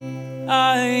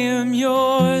I am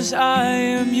yours, I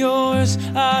am yours,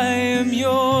 I am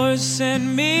yours.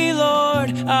 Send me,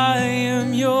 Lord. I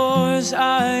am yours,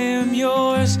 I am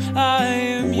yours, I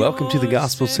am yours. Welcome to the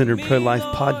Gospel-Centered Pro-Life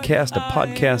Podcast, a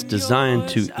podcast designed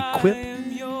to equip,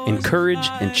 encourage,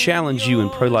 and challenge you in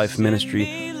pro-life ministry,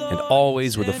 and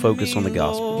always with a focus on the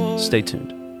gospel. Stay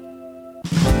tuned.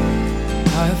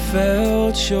 I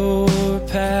felt your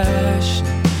passion,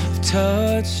 I've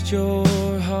touched your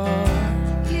heart.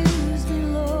 Use me,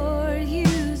 Lord,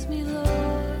 use me,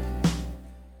 Lord.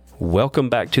 Welcome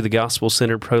back to the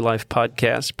Gospel-Centered Pro-Life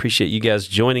Podcast. Appreciate you guys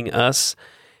joining us,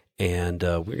 and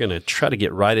we're going to try to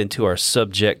get right into our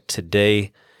subject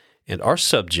today. And our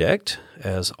subject,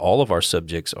 as all of our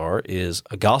subjects are, is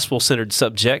a gospel-centered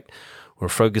subject. We're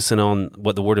focusing on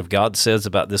what the Word of God says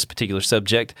about this particular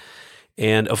subject.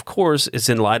 And of course, it's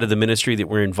in light of the ministry that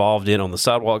we're involved in on the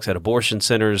sidewalks at abortion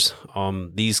centers.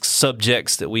 These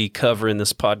subjects that we cover in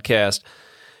this podcast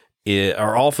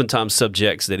are oftentimes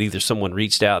subjects that either someone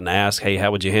reached out and asked, hey, how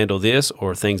would you handle this?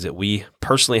 Or things that we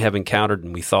personally have encountered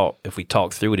and we thought if we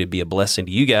talked through it, it'd be a blessing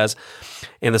to you guys.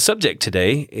 And the subject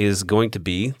today is going to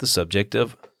be the subject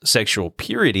of sexual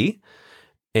purity,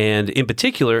 and in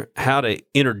particular, how to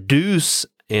introduce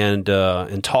and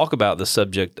talk about the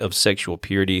subject of sexual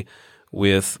purity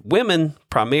with women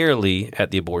primarily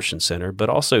at the abortion center, but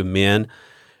also men.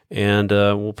 And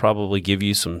we'll probably give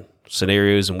you some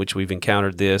scenarios in which we've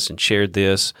encountered this and shared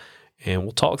this. And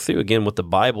we'll talk through again what the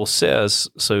Bible says.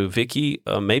 So Vicki,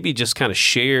 maybe just kind of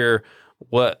share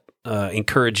what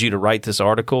encouraged you to write this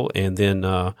article, and then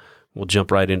we'll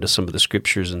jump right into some of the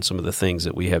scriptures and some of the things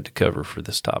that we have to cover for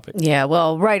this topic. Yeah,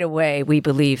 well, right away, we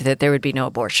believe that there would be no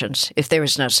abortions if there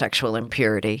was no sexual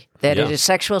impurity, that it is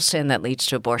sexual sin that leads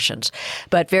to abortions.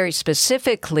 But very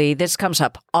specifically, this comes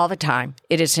up all the time.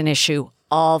 It is an issue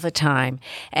all the time.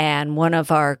 And one of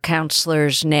our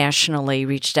counselors nationally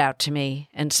reached out to me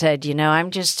and said,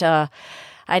 I'm just, I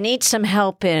need some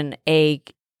help in a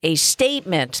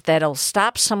statement that'll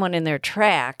stop someone in their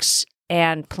tracks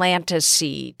and plant a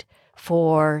seed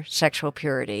for sexual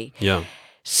purity. Yeah.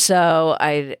 So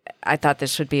I thought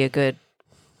this would be a good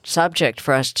subject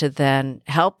for us to then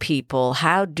help people.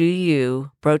 How do you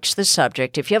broach the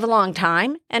subject if you have a long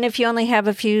time and if you only have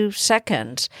a few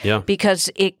seconds? Yeah. Because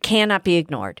it cannot be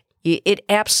ignored. It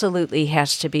absolutely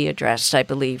has to be addressed, I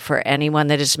believe, for anyone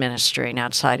that is ministering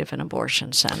outside of an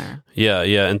abortion center. Yeah.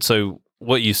 And so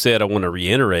what you said, I want to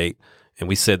reiterate, and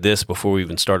we said this before we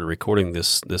even started recording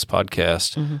this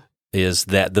podcast, is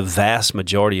that the vast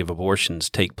majority of abortions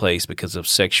take place because of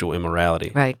sexual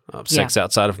immorality. Right. Sex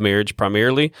outside of marriage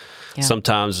primarily. Yeah.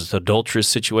 Sometimes it's an adulterous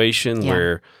situation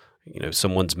where,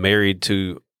 someone's married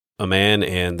to a man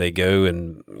and they go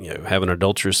and, have an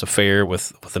adulterous affair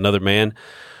with another man.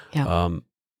 Yeah.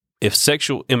 If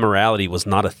sexual immorality was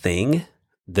not a thing,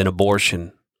 then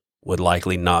abortion would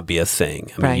likely not be a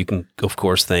thing. I mean, you can, of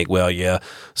course, think, well, yeah,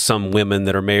 some women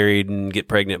that are married and get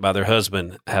pregnant by their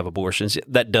husband have abortions.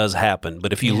 That does happen.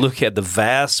 But if you look at the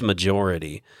vast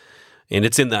majority, and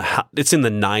it's in the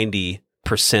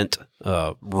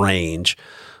 90% range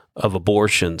of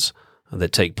abortions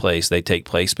that take place, they take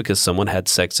place because someone had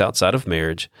sex outside of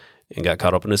marriage and got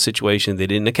caught up in a situation they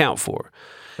didn't account for.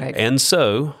 Right. And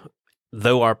so,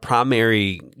 though our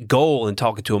primary goal in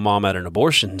talking to a mom at an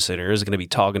abortion center is going to be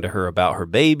talking to her about her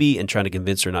baby and trying to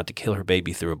convince her not to kill her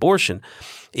baby through abortion,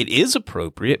 it is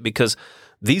appropriate because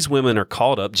these women are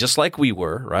caught up just like we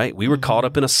were, right? We were caught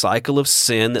up in a cycle of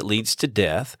sin that leads to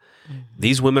death.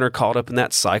 These women are caught up in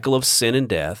that cycle of sin and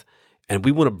death, and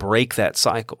we want to break that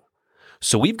cycle.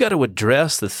 So we've got to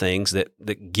address the things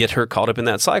that get her caught up in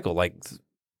that cycle, like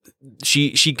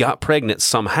she got pregnant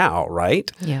somehow, right?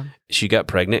 Yeah. She got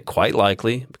pregnant quite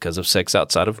likely because of sex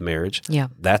outside of marriage. Yeah.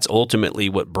 That's ultimately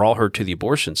what brought her to the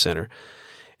abortion center.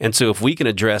 And so if we can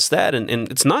address that, and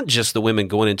it's not just the women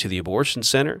going into the abortion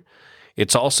center,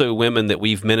 it's also women that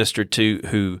we've ministered to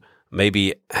who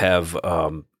maybe have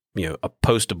a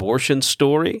post-abortion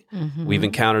story. We've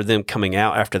encountered them coming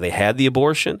out after they had the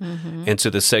abortion. And so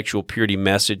the sexual purity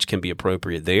message can be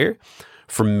appropriate there.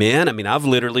 For men, I mean, I've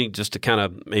literally, just to kind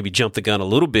of maybe jump the gun a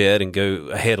little bit and go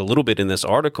ahead a little bit in this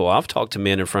article, I've talked to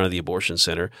men in front of the abortion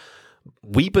center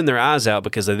weeping their eyes out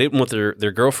because they didn't want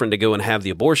their girlfriend to go and have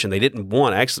the abortion. They didn't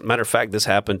want, actually, matter of fact, this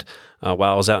happened while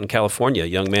I was out in California. A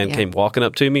young man came walking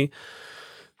up to me,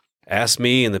 asked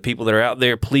me and the people that are out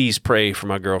there, please pray for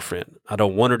my girlfriend. I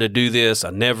don't want her to do this. I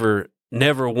never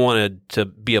wanted to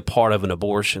be a part of an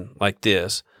abortion like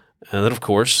this. And then, of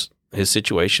course, his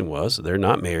situation was they're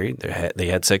not married. They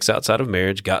had sex outside of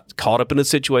marriage, got caught up in a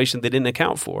situation they didn't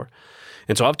account for.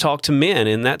 And so I've talked to men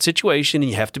in that situation, and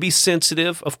you have to be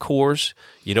sensitive, of course.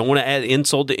 You don't want to add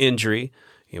insult to injury.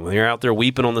 When they're out there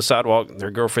weeping on the sidewalk, and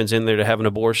their girlfriend's in there to have an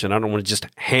abortion, I don't want to just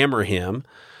hammer him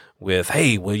with,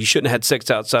 hey, well, you shouldn't have had sex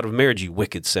outside of marriage, you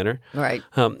wicked sinner. Right.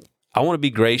 I want to be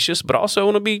gracious, but also I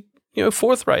want to be,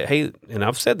 forthright. Hey, and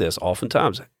I've said this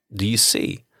oftentimes, do you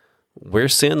see where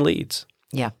sin leads?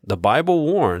 Yeah. The Bible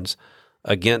warns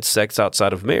against sex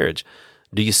outside of marriage.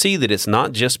 Do you see that it's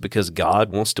not just because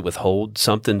God wants to withhold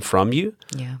something from you,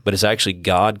 but it's actually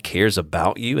God cares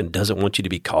about you and doesn't want you to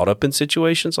be caught up in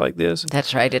situations like this?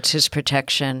 That's right. It's his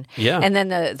protection. Yeah. And then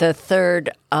the third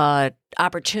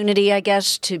opportunity, I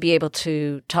guess, to be able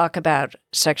to talk about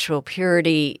sexual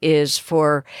purity is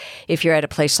for if you're at a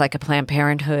place like a Planned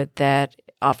Parenthood that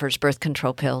offers birth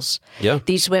control pills. Yeah.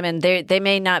 These women, they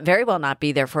may not very well not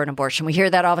be there for an abortion. We hear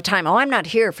that all the time. Oh, I'm not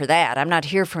here for that. I'm not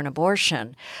here for an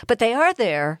abortion. But they are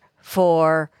there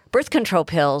for birth control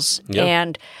pills. Yeah.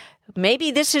 And maybe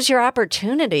this is your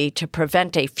opportunity to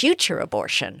prevent a future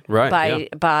abortion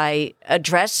by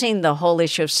addressing the whole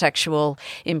issue of sexual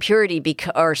impurity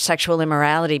or sexual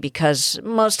immorality, because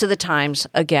most of the times,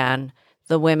 again,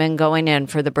 the women going in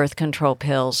for the birth control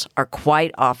pills are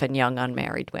quite often young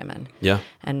unmarried women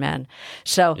and men.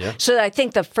 So I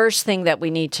think the first thing that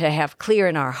we need to have clear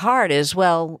in our heart is,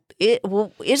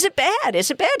 is it bad?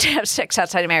 Is it bad to have sex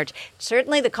outside of marriage?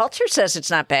 Certainly the culture says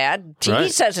it's not bad.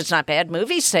 TV says it's not bad.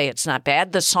 Movies say it's not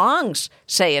bad. The songs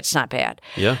say it's not bad.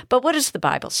 Yeah. But what does the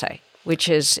Bible say? Which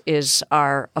is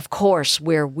our, of course,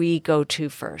 where we go to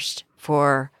first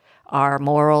for our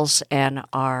morals and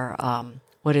our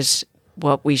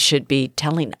what we should be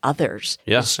telling others.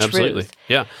 Yeah, Truth. absolutely.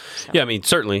 Yeah. So. Yeah, I mean,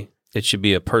 certainly it should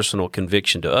be a personal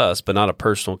conviction to us, but not a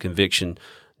personal conviction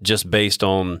just based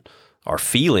on our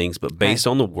feelings, but based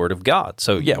on the Word of God.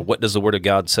 So, what does the Word of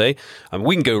God say? I mean,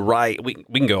 we can go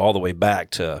we can go all the way back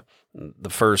to the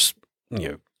first,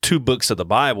 2 books of the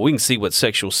Bible. We can see what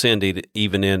sexual sin did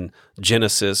even in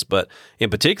Genesis, but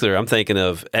in particular, I'm thinking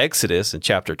of Exodus in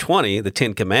chapter 20, the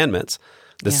 10 Commandments.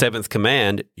 The 7th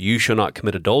command, you shall not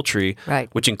commit adultery,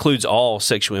 which includes all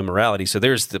sexual immorality. So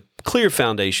there's the clear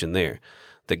foundation there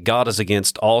that God is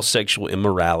against all sexual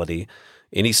immorality.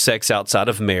 Any sex outside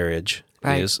of marriage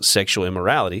is sexual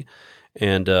immorality.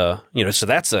 And, so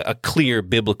that's a clear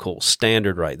biblical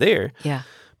standard right there. Yeah.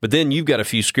 But then you've got a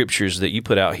few scriptures that you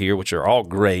put out here, which are all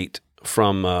great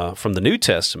from the New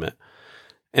Testament.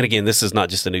 And again, this is not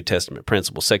just a New Testament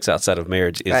principle. Sex outside of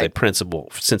marriage is a principle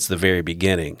since the very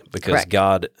beginning, because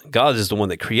God is the one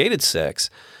that created sex.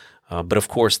 But of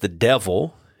course, the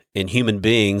devil and human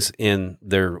beings, in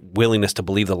their willingness to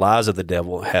believe the lies of the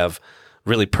devil, have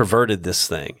really perverted this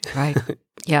thing. Right.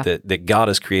 Yeah. that God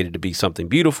has created to be something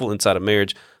beautiful inside of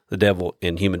marriage. The devil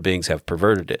and human beings have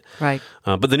perverted it. Right.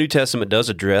 But the New Testament does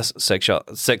address sex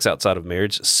outside of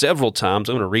marriage several times.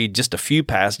 I'm going to read just a few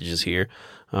passages here.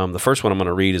 The first one I'm going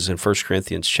to read is in 1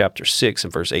 Corinthians chapter 6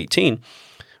 and verse 18,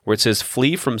 where it says,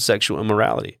 "Flee from sexual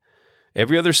immorality.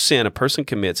 Every other sin a person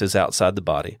commits is outside the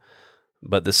body,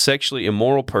 but the sexually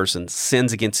immoral person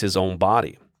sins against his own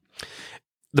body."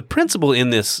 The principle in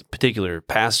this particular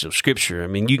passage of Scripture, I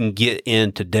mean, you can get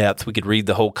into depth. We could read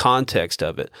the whole context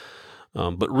of it.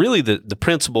 But really the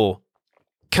principle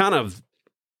kind of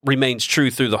remains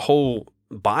true through the whole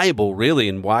Bible, really,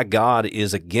 and why God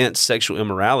is against sexual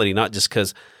immorality, not just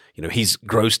because, he's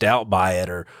grossed out by it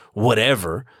or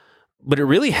whatever, but it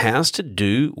really has to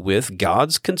do with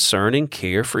God's concern and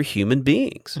care for human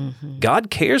beings. Mm-hmm. God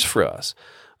cares for us.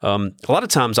 A lot of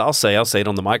times I'll say it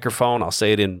on the microphone, I'll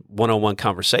say it in one-on-one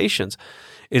conversations,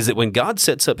 is that when God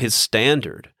sets up his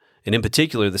standard, and in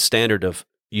particular the standard of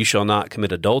you shall not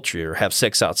commit adultery or have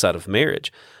sex outside of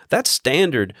marriage, that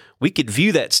standard, we could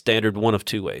view that standard one of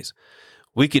 2 ways.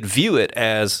 We could view it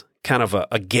as kind of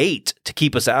a gate to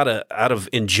keep us out of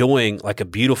enjoying like a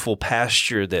beautiful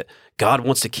pasture that God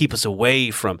wants to keep us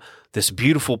away from this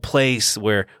beautiful place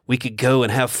where we could go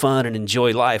and have fun and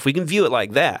enjoy life. We can view it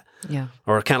like that. Yeah.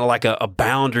 Or kind of like a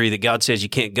boundary that God says you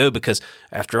can't go because,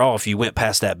 after all, if you went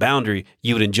past that boundary,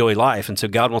 you would enjoy life. And so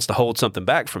God wants to hold something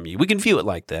back from you. We can view it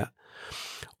like that.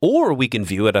 Or we can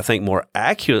view it, I think, more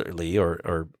accurately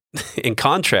or in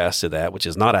contrast to that, which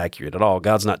is not accurate at all.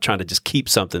 God's not trying to just keep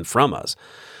something from us.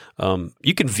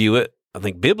 You can view it, I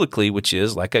think, biblically, which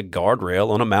is like a guardrail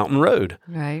on a mountain road.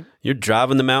 Right. You're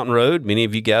driving the mountain road. Many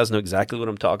of you guys know exactly what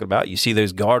I'm talking about. You see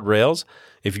those guardrails.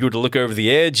 If you were to look over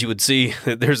the edge, you would see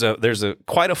that there's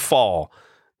quite a fall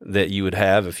that you would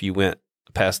have if you went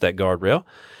past that guardrail.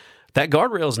 That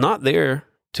guardrail is not there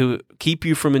to keep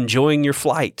you from enjoying your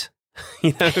flight.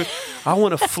 I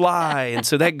want to fly, and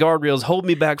so that guardrail is holding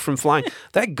me back from flying.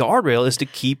 That guardrail is to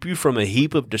keep you from a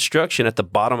heap of destruction at the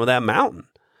bottom of that mountain.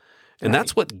 And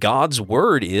that's what God's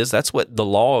word is. That's what the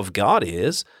law of God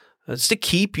is. It's to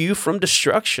keep you from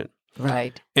destruction.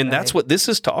 Right. And that's what this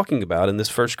is talking about in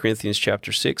this 1 Corinthians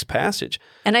chapter 6 passage.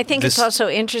 And I think it's also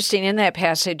interesting in that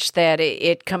passage that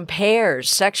it compares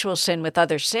sexual sin with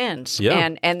other sins,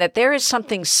 and that there is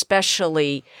something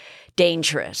specially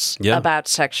dangerous about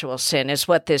sexual sin is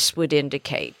what this would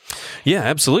indicate. Yeah,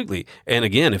 absolutely. And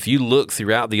again, if you look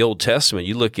throughout the Old Testament,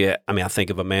 you look at, I think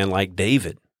of a man like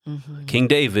David, King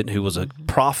David, who was a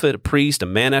prophet, a priest, a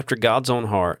man after God's own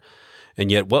heart. And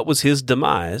yet what was his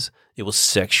demise? It was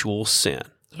sexual sin,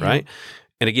 right?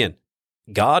 And again,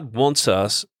 God wants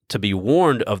us to be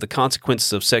warned of the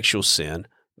consequences of sexual sin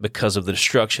because of the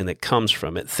destruction that comes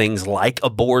from it. Things like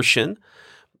abortion,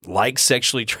 like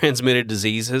sexually transmitted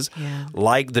diseases,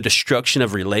 like the destruction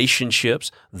of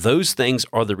relationships. Those things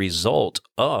are the result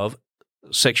of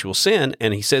sexual sin.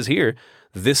 And he says here,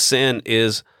 this sin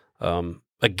is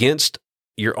against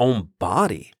your own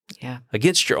body. Yeah.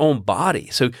 Against your own body.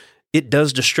 So it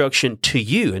does destruction to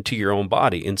you and to your own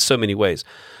body in so many ways.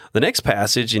 The next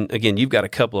passage, and again, you've got a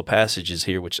couple of passages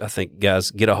here, which I think, guys,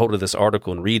 get a hold of this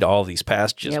article and read all these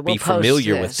passages. We'll be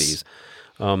familiar with these.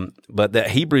 But that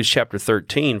Hebrews chapter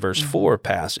 13, verse 4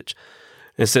 passage,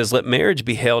 it says, let marriage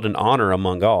be held in honor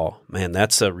among all. Man,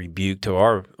 that's a rebuke to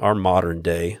our modern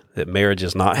day, that marriage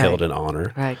is not held in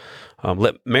honor. Right.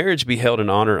 Let marriage be held in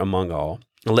honor among all,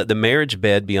 and let the marriage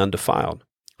bed be undefiled.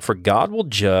 For God will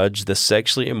judge the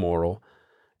sexually immoral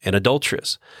and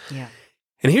adulterous. Yeah.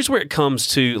 And here's where it comes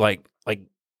to like,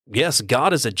 yes,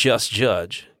 God is a just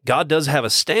judge. God does have a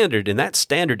standard, and that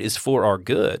standard is for our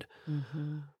good.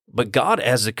 Mm-hmm. But God,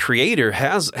 as a creator,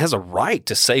 has a right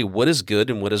to say what is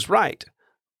good and what is right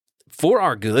for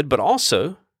our good, but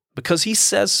also because he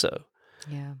says so.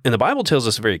 Yeah. And the Bible tells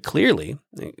us very clearly,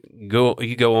 you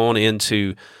go on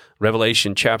into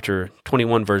Revelation chapter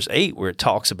 21, verse 8, where it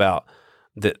talks about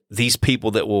that these people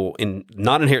that will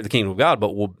not inherit the kingdom of God,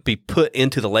 but will be put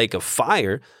into the lake of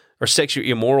fire are sexually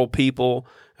immoral people.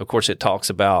 Of course, it talks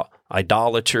about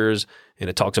idolaters, and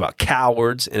it talks about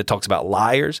cowards, and it talks about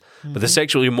liars. Mm-hmm. But the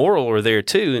sexually immoral are there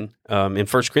too. And in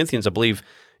 1 Corinthians, I believe,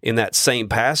 in that same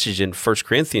passage in 1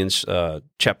 Corinthians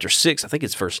chapter 6, I think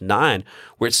it's verse 9,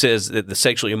 where it says that the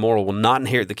sexually immoral will not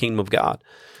inherit the kingdom of God.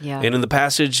 Yeah. And in the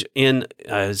passage in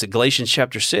is it Galatians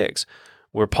chapter 6,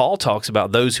 where Paul talks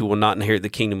about those who will not inherit the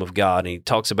kingdom of God. And he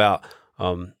talks about,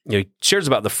 he shares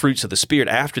about the fruits of the Spirit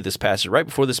after this passage. Right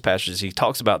before this passage, he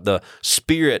talks about the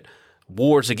Spirit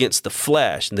wars against the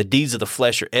flesh, and the deeds of the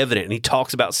flesh are evident. And he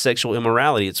talks about sexual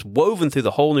immorality. It's woven through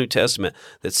the whole New Testament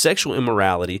that sexual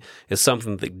immorality is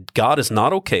something that God is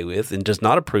not okay with and does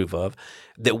not approve of,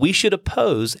 that we should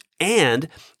oppose. And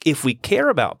if we care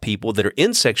about people that are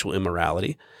in sexual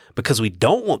immorality, because we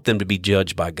don't want them to be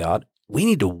judged by God, we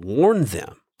need to warn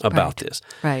them about this.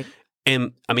 Right.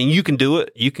 And you can do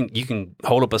it. You can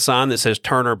hold up a sign that says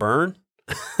turn or burn.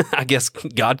 I guess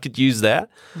God could use that.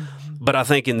 Mm-hmm. But I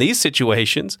think in these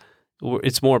situations,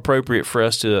 it's more appropriate for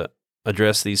us to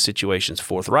address these situations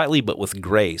forthrightly, but with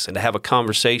grace, and to have a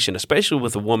conversation, especially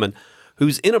with a woman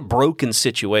who's in a broken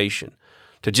situation.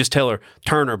 To just tell her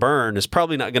turn or burn is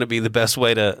probably not going to be the best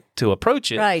way to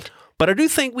approach it. Right. But I do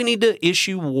think we need to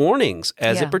issue warnings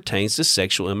as it pertains to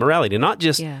sexual immorality. Not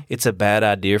just it's a bad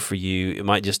idea for you. It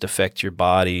might just affect your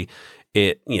body.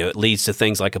 It leads to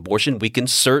things like abortion. We can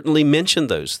certainly mention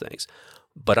those things.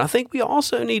 But I think we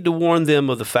also need to warn them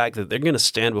of the fact that they're going to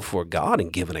stand before God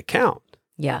and give an account.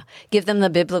 Yeah, give them the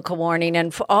biblical warning.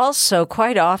 And also,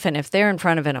 quite often, if they're in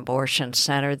front of an abortion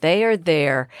center, they are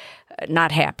there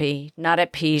not happy, not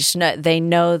at peace. They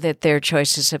know that their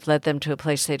choices have led them to a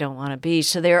place they don't want to be.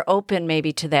 So they're open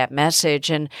maybe to that message.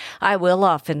 And I will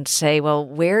often say, well,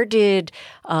 where did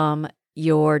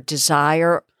your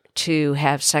desire to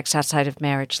have sex outside of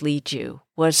marriage lead you?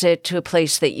 Was it to a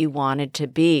place that you wanted to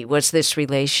be? Was this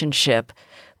relationship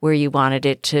where you wanted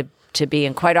it to be?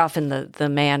 And quite often the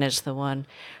man is the one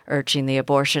urging the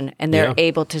abortion, and they're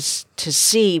able to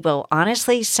see, well,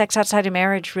 honestly, sex outside of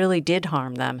marriage really did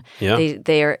harm them. Yeah.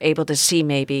 They are able to see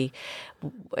maybe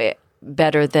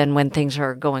better than when things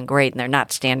are going great and they're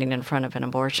not standing in front of an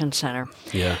abortion center.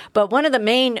 Yeah. But one of the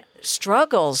main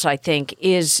struggles, I think,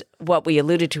 is what we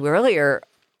alluded to earlier.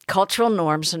 Cultural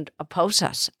norms oppose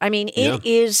us. I mean, it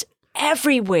is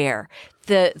everywhere.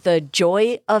 The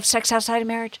joy of sex outside of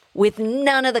marriage with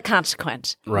none of the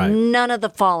consequence, none of the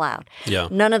fallout,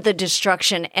 none of the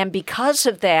destruction. And because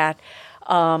of that,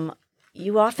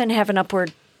 you often have an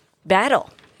upward battle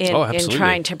in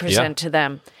trying to present to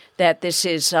them that this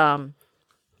is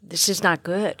this is not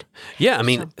good. Yeah, I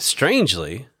mean,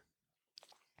 strangely,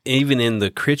 even in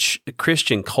the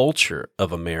Christian culture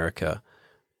of America,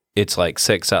 it's like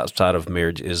sex outside of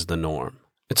marriage is the norm.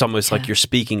 It's almost like you're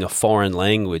speaking a foreign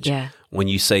language when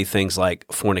you say things like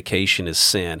fornication is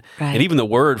sin. Right. And even the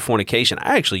word fornication,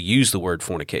 I actually use the word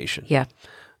fornication. Yeah.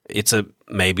 It's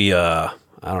maybe I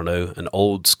don't know, an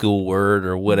old school word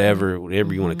or whatever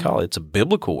you want to call it. It's a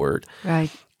biblical word. Right.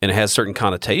 And it has certain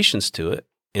connotations to it.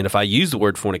 And if I use the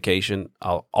word fornication,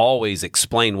 I'll always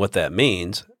explain what that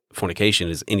means. Fornication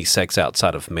is any sex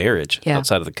outside of marriage,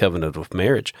 outside of the covenant of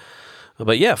marriage.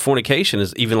 But yeah, fornication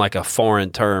is even like a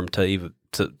foreign term to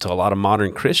a lot of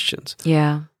modern Christians.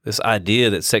 Yeah. This idea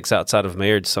that sex outside of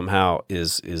marriage somehow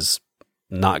is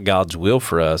not God's will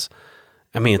for us.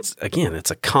 I mean,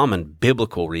 it's a common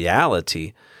biblical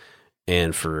reality.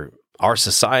 And for our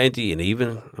society and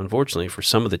even, unfortunately, for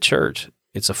some of the church,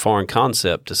 it's a foreign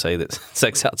concept to say that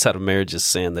sex outside of marriage is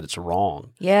sin, that it's wrong.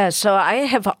 Yeah, so I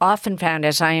have often found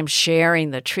as I am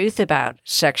sharing the truth about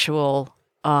sexual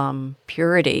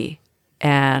purity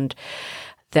and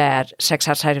that sex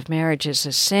outside of marriage is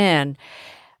a sin,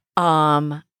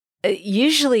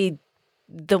 usually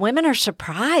the women are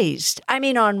surprised. I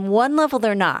mean, on one level,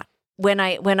 they're not. When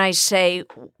I say,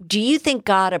 do you think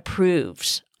God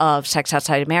approves of sex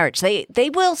outside of marriage? They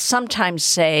will sometimes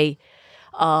say,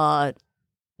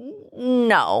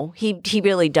 no, he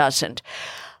really doesn't.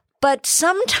 But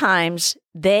sometimes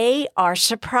they are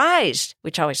surprised,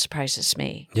 which always surprises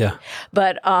me. Yeah.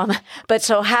 But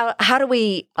so how do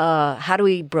we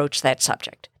broach that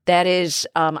subject? That is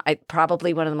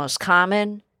probably one of the most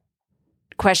common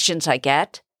questions I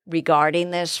get regarding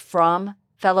this from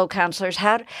fellow counselors.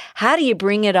 How do you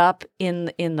bring it up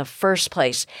in the first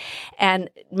place? And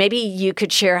maybe you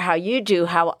could share how you do.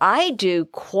 How I do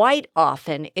quite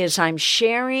often is I'm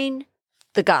sharing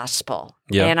the gospel.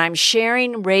 Yeah. And I'm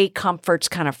sharing Ray Comfort's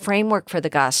kind of framework for the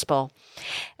gospel.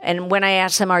 And when I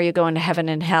ask them, are you going to heaven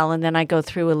and hell? And then I go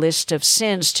through a list of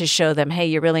sins to show them, hey,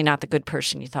 you're really not the good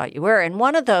person you thought you were. And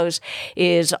one of those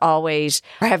is always,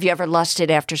 have you ever lusted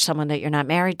after someone that you're not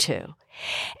married to?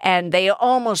 And they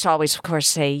almost always, of course,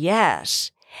 say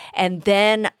yes. And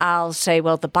then I'll say,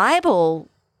 well, the Bible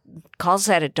calls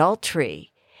that adultery.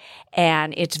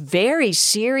 And it's very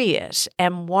serious.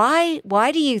 And why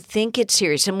do you think it's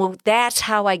serious? And well, that's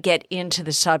how I get into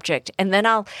the subject. And then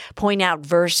I'll point out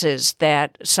verses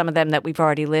that some of them that we've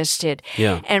already listed.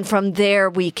 Yeah. And from there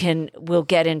we'll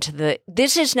get into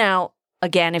this is now,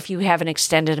 again, if you have an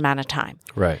extended amount of time.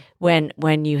 Right.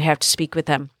 When you have to speak with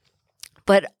them.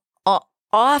 But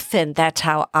often that's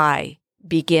how I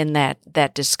begin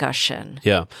that discussion.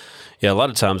 Yeah. Yeah. A lot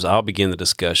of times I'll begin the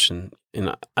discussion,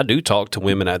 and I do talk to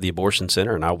women at the abortion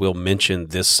center, and I will mention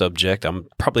this subject. I'm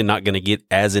probably not going to get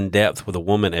as in depth with a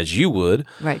woman as you would.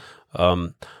 Right.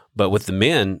 But with the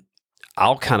men,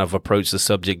 I'll kind of approach the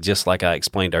subject just like I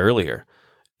explained earlier.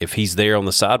 If he's there on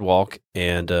the sidewalk,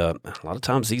 and a lot of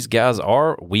times these guys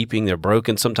are weeping, they're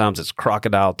broken. Sometimes it's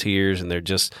crocodile tears, and they're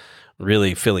just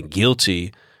really feeling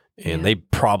guilty. And they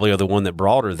probably are the one that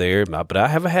brought her there. But I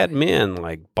have had men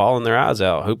like bawling their eyes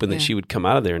out, hoping that she would come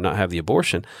out of there and not have the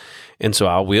abortion. And so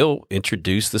I will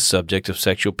introduce the subject of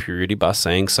sexual purity by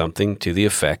saying something to the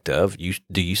effect of,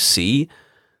 do you see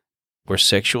where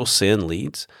sexual sin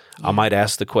leads? Yeah. I might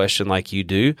ask the question like you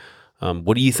do,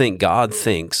 what do you think God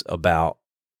thinks about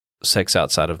sex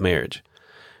outside of marriage?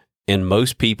 And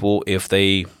most people,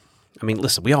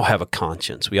 listen, we all have a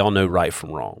conscience. We all know right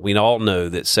from wrong. We all know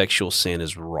that sexual sin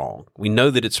is wrong. We know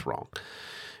that it's wrong.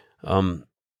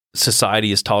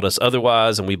 Society has taught us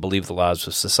otherwise, and we believe the lies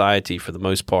of society for the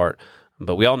most part,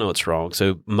 but we all know it's wrong.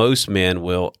 So most men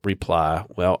will reply,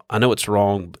 well, I know it's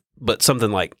wrong, but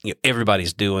something like,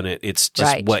 everybody's doing it. It's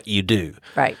just what you do.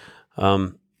 Right.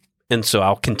 And so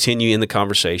I'll continue in the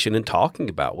conversation and talking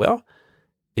about, well,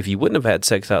 if you wouldn't have had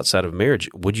sex outside of marriage,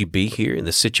 would you be here in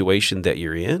the situation that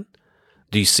you're in?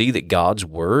 Do you see that God's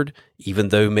word, even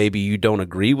though maybe you don't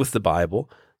agree with the Bible,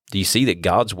 do you see that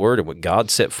God's word and what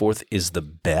God set forth is the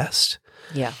best?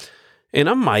 Yeah. And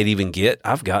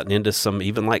I've gotten into some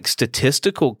even like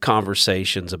statistical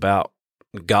conversations about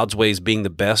God's ways being the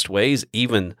best ways.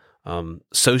 Even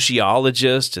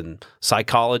sociologists and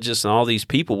psychologists and all these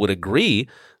people would agree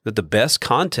that the best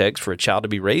context for a child to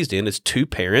be raised in is two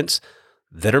parents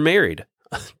that are married,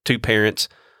 two parents.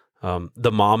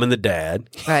 The mom and the dad.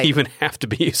 Right. You even have to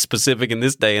be specific in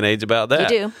this day and age about that.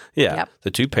 You do. Yeah. Yep.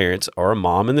 The two parents are a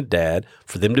mom and the dad.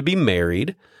 For them to be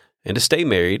married and to stay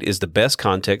married is the best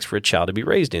context for a child to be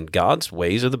raised in. God's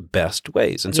ways are the best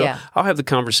ways. And so I'll have the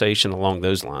conversation along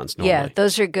those lines normally. Yeah,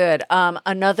 those are good.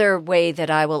 Another way that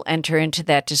I will enter into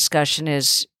that discussion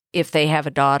is if they have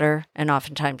a daughter? And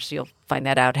oftentimes you'll find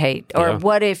that out, hey, or Yeah.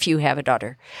 what if you have a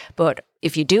daughter? But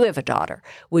if you do have a daughter,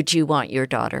 would you want your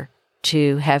daughter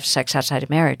to have sex outside of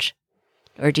marriage?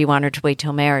 Or do you want her to wait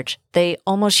till marriage? They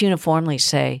almost uniformly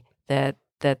say that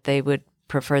they would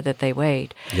prefer that they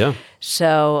wait. Yeah.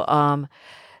 So,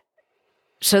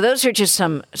 so those are just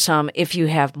some. If you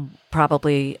have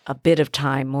probably a bit of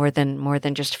time, more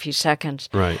than just a few seconds.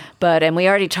 Right. And we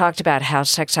already talked about how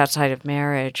sex outside of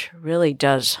marriage really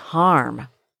does harm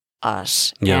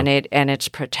us, Yeah. and it's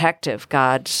protective.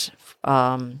 God's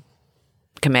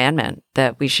commandment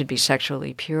that we should be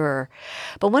sexually pure.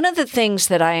 But one of the things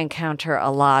that I encounter a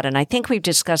lot, and I think we've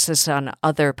discussed this on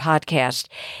other podcasts,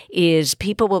 is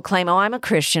people will claim, "Oh, I'm a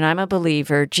Christian, I'm a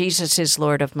believer, Jesus is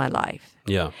Lord of my life."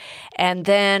 Yeah. And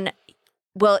then,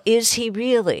 well, is he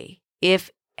really?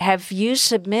 Have you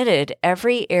submitted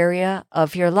every area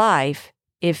of your life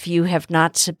if you have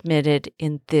not submitted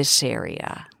in this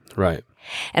area? Right.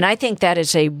 And I think that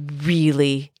is a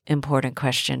really important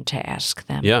question to ask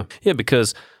them. Yeah. Yeah.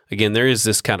 Because again, there is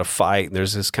this kind of fight. And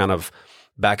there's this kind of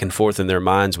back and forth in their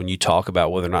minds when you talk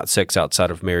about whether or not sex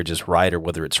outside of marriage is right or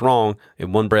whether it's wrong.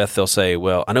 In one breath, they'll say,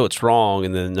 well, I know it's wrong.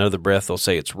 And then in another breath, they'll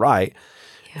say it's right.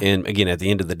 Yeah. And again, at the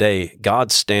end of the day,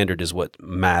 God's standard is what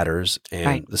matters. And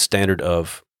Right. the standard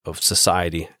of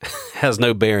society has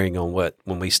no bearing on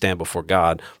when we stand before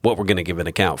God, what we're going to give an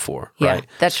account for, Yeah, right?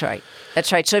 that's right.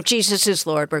 That's right. So if Jesus is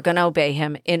Lord, we're going to obey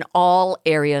him in all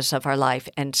areas of our life,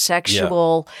 and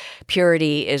sexual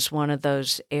purity is one of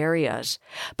those areas.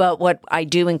 But what I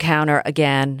do encounter,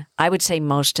 again, I would say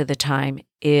most of the time,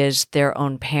 is their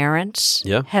own parents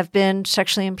have been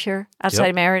sexually impure outside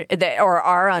of marriage, or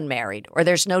are unmarried, or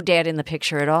there's no dad in the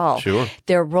picture at all. Sure.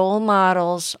 Their role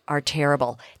models are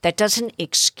terrible. That doesn't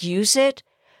excuse it,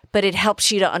 but it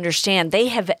helps you to understand they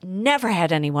have never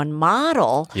had anyone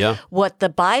model what the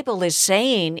Bible is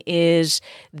saying is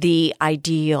the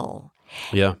ideal.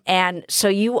 Yeah. And so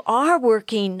you are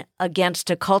working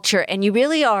against a culture, and you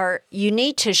really are, you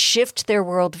need to shift their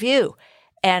worldview.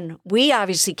 And we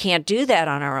obviously can't do that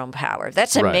on our own power.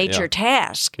 That's a major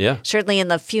task, certainly in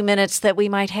the few minutes that we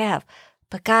might have.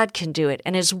 But God can do it,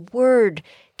 and his word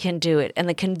can do it, and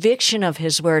the conviction of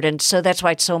his word. And so that's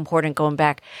why it's so important, going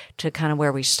back to kind of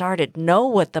where we started, know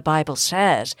what the Bible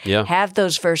says. Have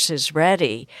those verses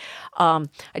ready. I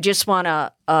just want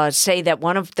to say that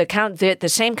one of the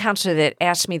same counselor that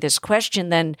asked me this question,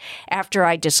 then after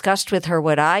I discussed with her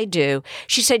what I do,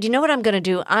 she said, you know what I'm going to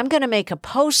do? I'm going to make a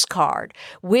postcard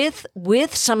with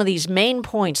some of these main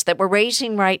points that we're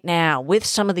raising right now, with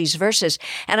some of these verses,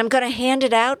 and I'm going to hand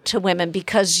it out to women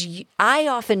because I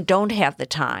often don't have the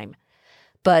time.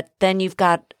 But then you've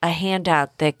got a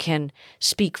handout that can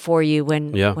speak for you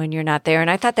when you're not there. And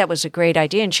I thought that was a great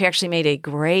idea, and she actually made a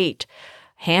great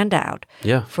handout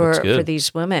for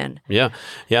these women. Yeah.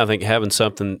 I think having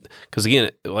something, because again,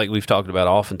 like we've talked about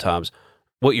oftentimes,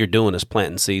 what you're doing is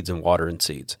planting seeds and watering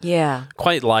seeds. Yeah.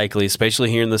 Quite likely, especially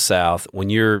here in the South,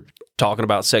 when you're talking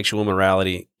about sexual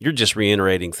immorality, you're just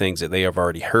reiterating things that they have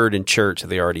already heard in church, that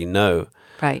they already know.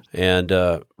 Right. And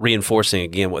reinforcing,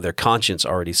 again, what their conscience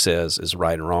already says is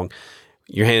right and wrong.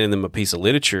 You're handing them a piece of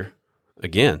literature.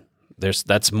 Again,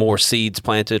 that's more seeds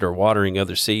planted or watering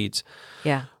other seeds.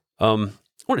 Yeah. I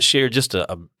want to share just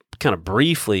a kind of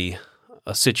briefly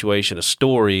a situation, a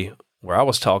story where I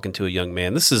was talking to a young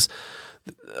man. This is,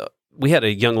 we had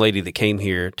a young lady that came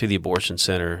here to the abortion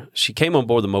center. She came on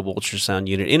board the mobile ultrasound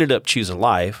unit, ended up choosing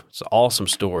life. It's an awesome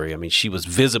story. I mean, she was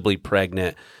visibly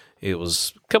pregnant. It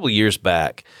was a couple of years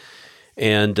back.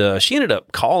 And she ended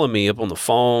up calling me up on the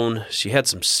phone. She had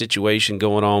some situation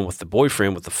going on with the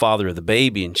boyfriend, with the father of the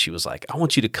baby. And she was like, I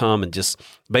want you to come and just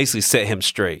basically set him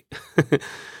straight.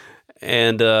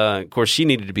 And, of course, she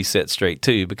needed to be set straight,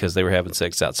 too, because they were having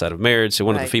sex outside of marriage. So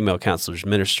one of the female counselors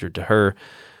ministered to her.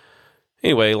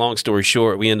 Anyway, long story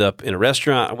short, we end up in a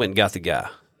restaurant. I went and got the guy,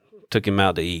 took him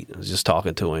out to eat. I was just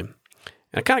talking to him.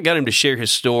 And I kind of got him to share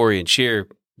his story and share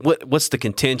what's the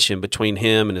contention between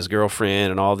him and his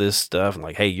girlfriend and all this stuff. I'm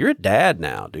like, hey, you're a dad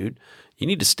now, dude. You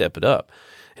need to step it up.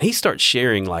 And he starts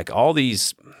sharing, like, all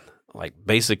these, like,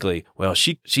 basically, well,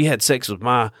 she had sex with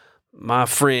my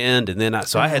friend, and then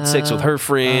I had sex with her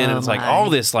friend, and it's like all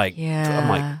this, like, I'm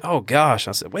like, oh gosh.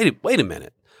 I said, wait a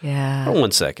minute. Yeah. Hold on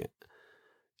 1 second.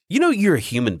 You know, you're a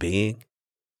human being.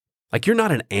 Like, you're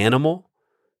not an animal.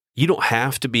 You don't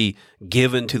have to be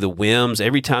given to the whims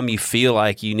every time you feel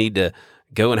like you need to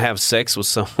go and have sex with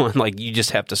someone. Like, you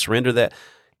just have to surrender that.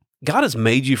 God has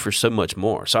made you for so much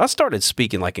more. So I started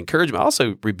speaking like encouragement. I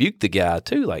also rebuked the guy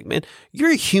too. Like, man,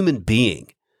 you're a human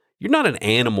being. You're not an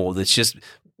animal that's just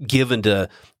given to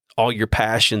all your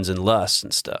passions and lusts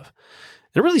and stuff.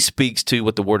 It really speaks to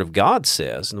what the Word of God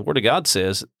says. And the Word of God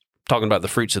says, talking about the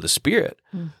fruits of the Spirit,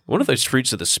 one of those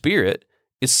fruits of the Spirit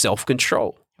is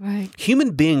self-control. Right.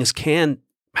 Human beings can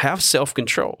have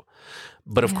self-control.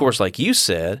 But of course, like you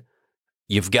said,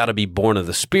 you've got to be born of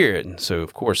the Spirit. And so,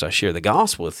 of course, I share the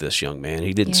gospel with this young man.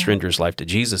 He didn't surrender his life to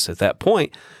Jesus at that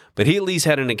point, but he at least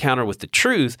had an encounter with the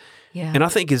truth. Yeah. And I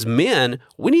think as men,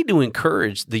 we need to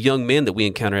encourage the young men that we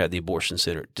encounter at the abortion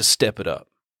center to step it up,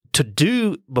 to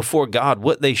do before God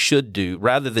what they should do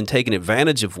rather than taking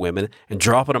advantage of women and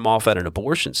dropping them off at an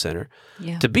abortion center,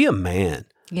 to be a man,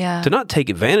 to not take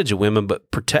advantage of women,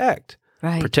 but protect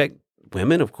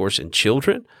women, of course, and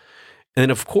children. And then,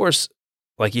 of course,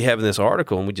 like you have in this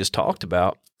article and we just talked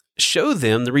about, show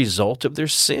them the result of their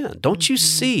sin. Don't you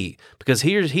see? Because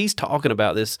he's talking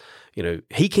about this,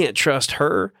 he can't trust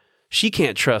her. She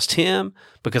can't trust him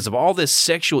because of all this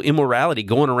sexual immorality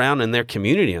going around in their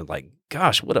community. And like,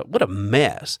 gosh, what a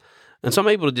mess. And so I'm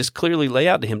able to just clearly lay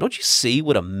out to him, don't you see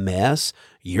what a mess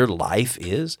your life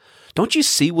is? Don't you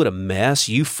see what a mess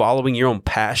you following your own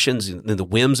passions and the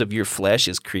whims of your flesh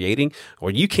is creating?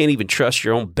 Or you can't even trust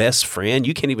your own best friend.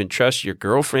 You can't even trust your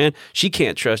girlfriend. She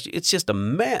can't trust you. It's just a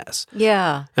mess.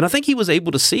 Yeah. And I think he was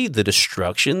able to see the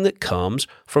destruction that comes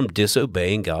from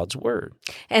disobeying God's word.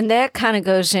 And that kind of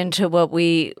goes into what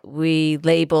we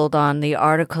labeled on the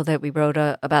article that we wrote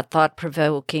about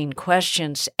thought-provoking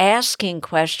questions, asking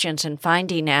questions and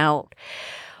finding out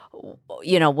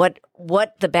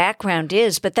what the background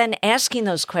is, but then asking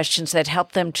those questions that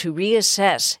help them to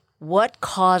reassess what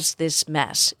caused this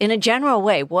mess. In a general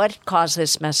way, what caused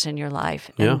this mess in your life?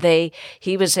 And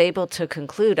he was able to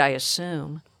conclude, I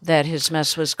assume, that his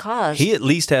mess was caused. He at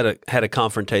least had a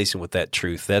confrontation with that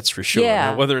truth, that's for sure.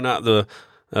 Yeah. Now, whether or not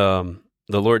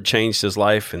the Lord changed his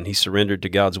life and he surrendered to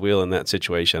God's will in that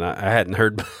situation, I hadn't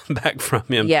heard back from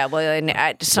him. Yeah, well, and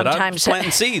sometimes... But I was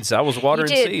planting seeds. I was watering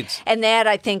seeds. And that,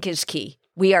 I think, is key.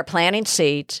 We are planting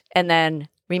seeds, and then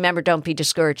remember, don't be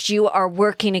discouraged. You are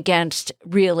working against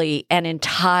really an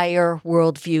entire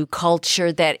worldview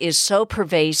culture that is so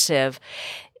pervasive.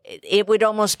 It would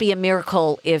almost be a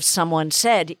miracle if someone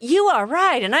said, you are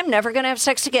right, and I'm never going to have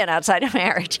sex again outside of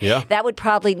marriage. Yeah. That would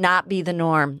probably not be the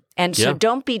norm. And so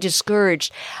don't be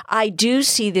discouraged. I do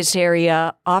see this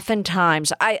area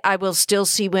oftentimes. I will still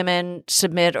see women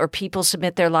submit or people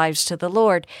submit their lives to the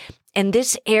Lord. And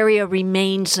this area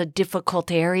remains a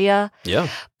difficult area. Yeah.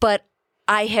 But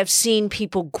I have seen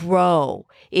people grow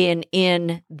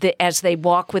as they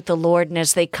walk with the Lord and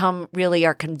as they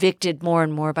are convicted more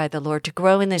and more by the Lord to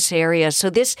grow in this area. So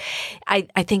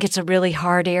I think it's a really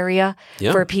hard area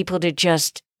for people to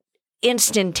just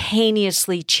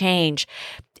instantaneously change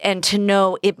and to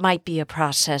know it might be a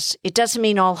process. It doesn't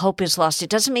mean all hope is lost. It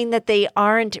doesn't mean that they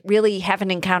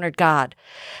haven't encountered God,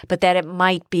 but that it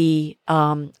might be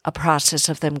a process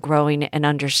of them growing and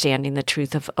understanding the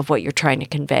truth of what you're trying to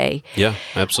convey. Yeah,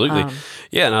 absolutely.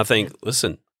 And I think,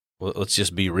 listen, let's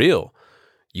just be real.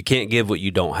 You can't give what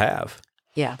you don't have.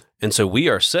 Yeah. And so we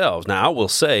ourselves, now I will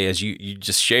say, as you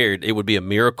just shared, it would be a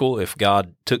miracle if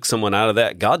God took someone out of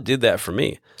that. God did that for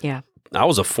me. Yeah. I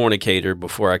was a fornicator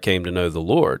before I came to know the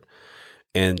Lord.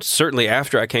 And certainly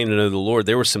after I came to know the Lord,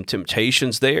 there were some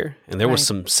temptations there, and there was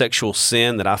some sexual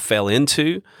sin that I fell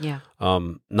into. Yeah.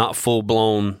 Not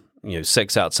full-blown,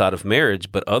 sex outside of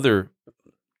marriage, but other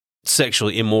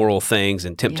sexually immoral things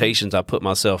and temptations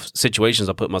situations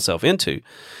I put myself into.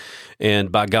 And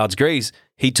by God's grace,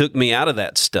 He took me out of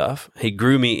that stuff. He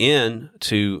grew me in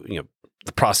to,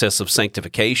 the process of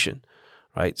sanctification.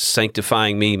 Right,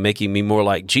 sanctifying me, making me more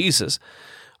like Jesus.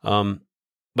 But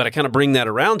I kind of bring that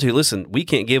around to, listen, we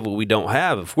can't give what we don't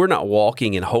have if we're not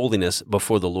walking in holiness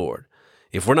before the Lord.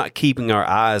 If we're not keeping our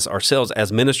eyes ourselves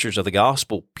as ministers of the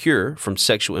gospel pure from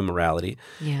sexual immorality,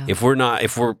 if we're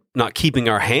not keeping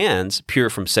our hands pure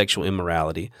from sexual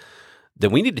immorality,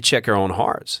 then we need to check our own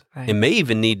hearts and may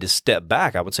even need to step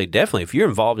back. I would say definitely if you're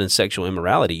involved in sexual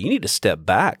immorality, you need to step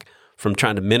back from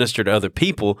trying to minister to other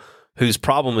people whose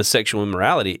problem is sexual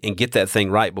immorality and get that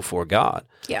thing right before God.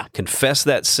 Yeah. Confess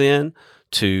that sin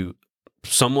to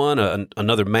someone,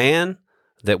 another man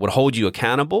that would hold you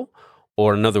accountable,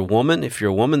 or another woman, if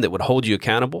you're a woman, that would hold you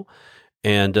accountable.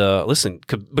 And listen,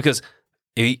 because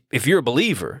if you're a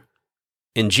believer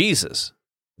in Jesus,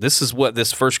 this is what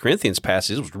this 1 Corinthians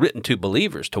passage was written to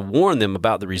believers, to warn them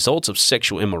about the results of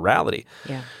sexual immorality.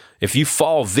 Yeah. If you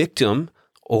fall victim,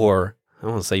 or I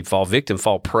don't want to say fall victim,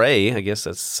 fall prey. I guess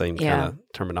that's the same kind of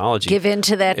terminology. Give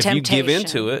into that temptation. If you give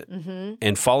into it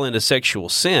and fall into sexual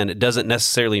sin, it doesn't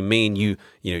necessarily mean you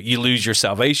lose your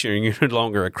salvation or you're no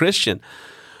longer a Christian.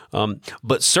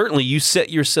 But certainly you set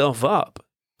yourself up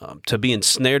to be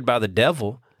ensnared by the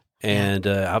devil And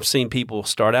I've seen people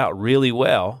start out really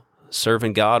well,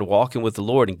 serving God, walking with the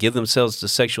Lord, and give themselves to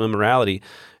sexual immorality.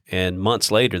 And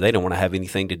months later, they don't want to have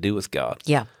anything to do with God.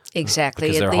 Yeah, exactly.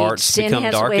 Because their hearts sin become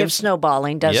has a way of darkened.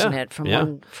 snowballing, doesn't Yeah, it? From yeah.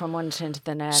 one sin to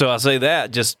the next. So I say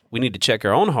that, just we need to check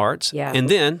our own hearts. Yeah. And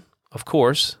then, of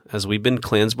course, as we've been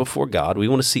cleansed before God, we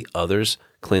want to see others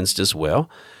cleansed as well.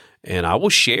 And I will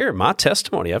share my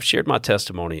testimony. I've shared my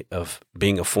testimony of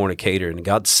being a fornicator and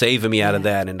God saving me out of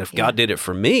that. And if God did it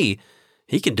for me,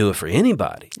 He can do it for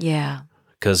anybody. yeah.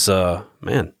 Because,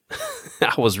 man,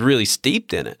 I was really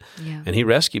steeped in it. Yeah. And He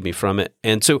rescued me from it.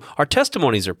 And so our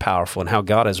testimonies are powerful in how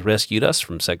God has rescued us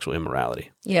from sexual immorality.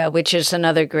 Yeah, which is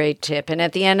another great tip. And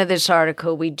at the end of this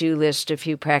article, we do list a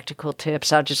few practical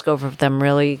tips. I'll just go over them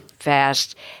really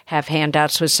fast. Have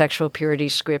handouts with sexual purity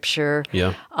scripture.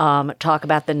 Yeah. Talk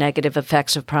about the negative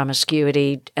effects of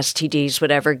promiscuity, STDs,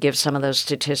 whatever, give some of those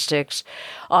statistics.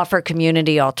 Offer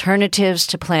community alternatives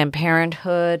to Planned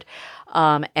Parenthood.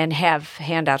 And have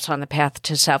handouts on the path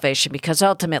to salvation, because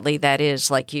ultimately that is,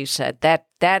 like you said, that's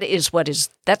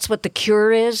what the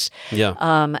cure is.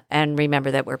 Yeah. And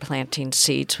remember that we're planting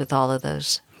seeds with all of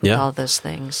those, all those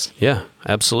things. Yeah,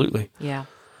 absolutely. Yeah.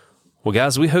 Well,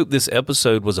 guys, we hope this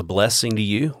episode was a blessing to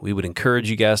you. We would encourage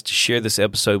you guys to share this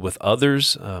episode with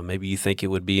others. Maybe you think it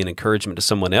would be an encouragement to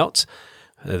someone else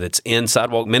that's in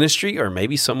Sidewalk Ministry, or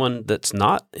maybe someone that's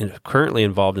not currently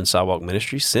involved in Sidewalk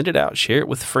Ministry. Send it out, share it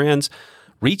with friends.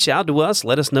 Reach out to us.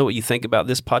 Let us know what you think about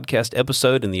this podcast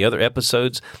episode and the other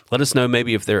episodes. Let us know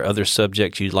maybe if there are other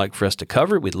subjects you'd like for us to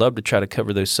cover. We'd love to try to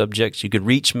cover those subjects. You could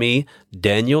reach me,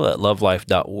 Daniel, at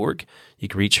lovelife.org. You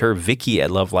can reach her, Vicky,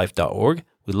 at lovelife.org.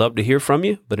 We'd love to hear from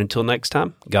you. But until next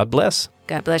time, God bless.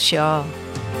 God bless you all.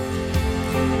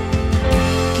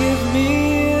 Give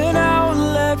me an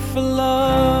outlet for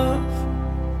love.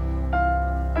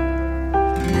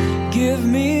 Give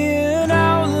me an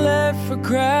outlet for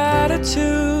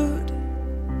gratitude.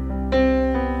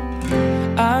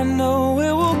 I know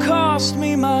it will cost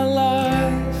me my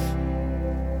life,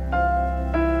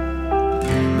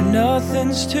 but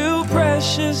nothing's too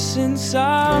precious since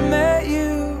I met you.